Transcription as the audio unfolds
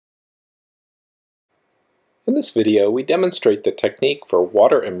In this video, we demonstrate the technique for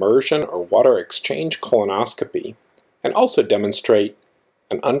water immersion or water exchange colonoscopy and also demonstrate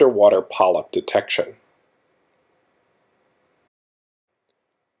an underwater polyp detection.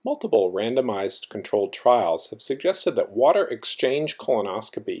 Multiple randomized controlled trials have suggested that water exchange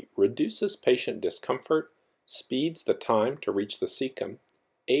colonoscopy reduces patient discomfort, speeds the time to reach the cecum,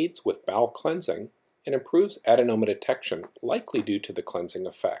 aids with bowel cleansing, and improves adenoma detection, likely due to the cleansing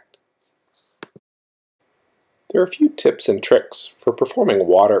effect. There are a few tips and tricks for performing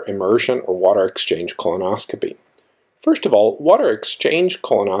water immersion or water exchange colonoscopy. First of all, water exchange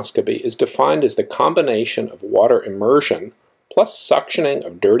colonoscopy is defined as the combination of water immersion plus suctioning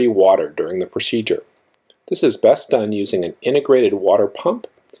of dirty water during the procedure. This is best done using an integrated water pump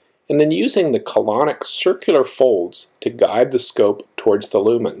and then using the colonic circular folds to guide the scope towards the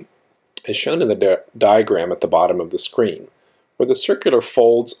lumen, as shown in the diagram at the bottom of the screen, where the circular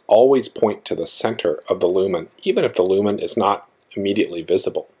folds always point to the center of the lumen, even if the lumen is not immediately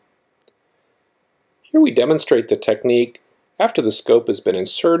visible. Here we demonstrate the technique after the scope has been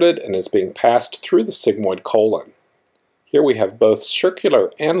inserted and is being passed through the sigmoid colon. Here we have both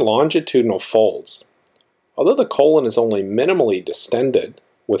circular and longitudinal folds. Although the colon is only minimally distended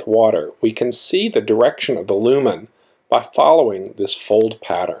with water, we can see the direction of the lumen by following this fold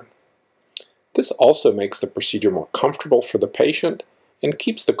pattern. This also makes the procedure more comfortable for the patient and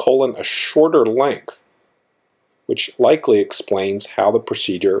keeps the colon a shorter length, which likely explains how the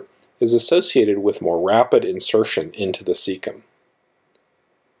procedure is associated with more rapid insertion into the cecum.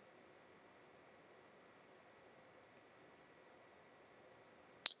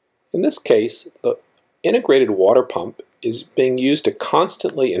 In this case, the integrated water pump is being used to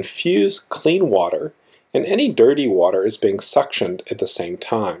constantly infuse clean water, and any dirty water is being suctioned at the same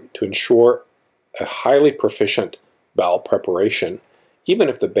time to ensure a highly proficient bowel preparation, even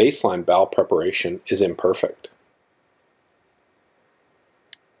if the baseline bowel preparation is imperfect.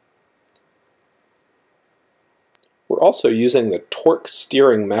 We're also using the torque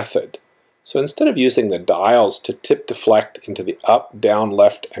steering method. So instead of using the dials to tip deflect into the up, down,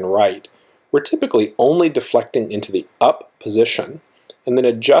 left, and right, we're typically only deflecting into the up position and then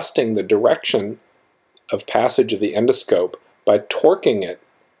adjusting the direction of passage of the endoscope by torquing it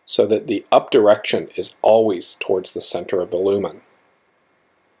so that the up direction is always towards the center of the lumen.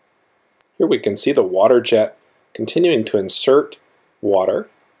 Here we can see the water jet continuing to insert water,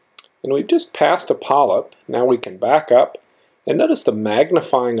 and we've just passed a polyp. Now we can back up and notice the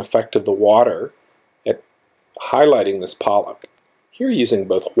magnifying effect of the water at highlighting this polyp. Here using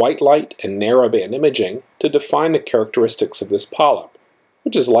both white light and narrowband imaging to define the characteristics of this polyp,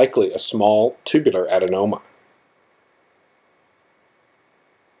 which is likely a small tubular adenoma.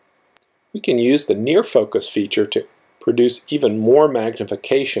 We can use the near focus feature to produce even more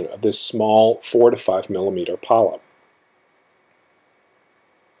magnification of this small 4 to 5 millimeter polyp.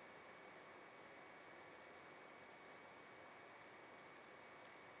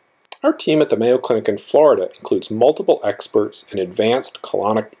 Our team at the Mayo Clinic in Florida includes multiple experts in advanced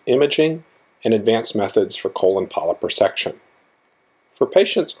colonic imaging and advanced methods for colon polyp resection. For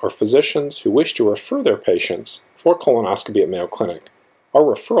patients or physicians who wish to refer their patients for colonoscopy at Mayo Clinic, our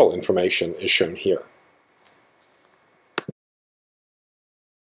referral information is shown here.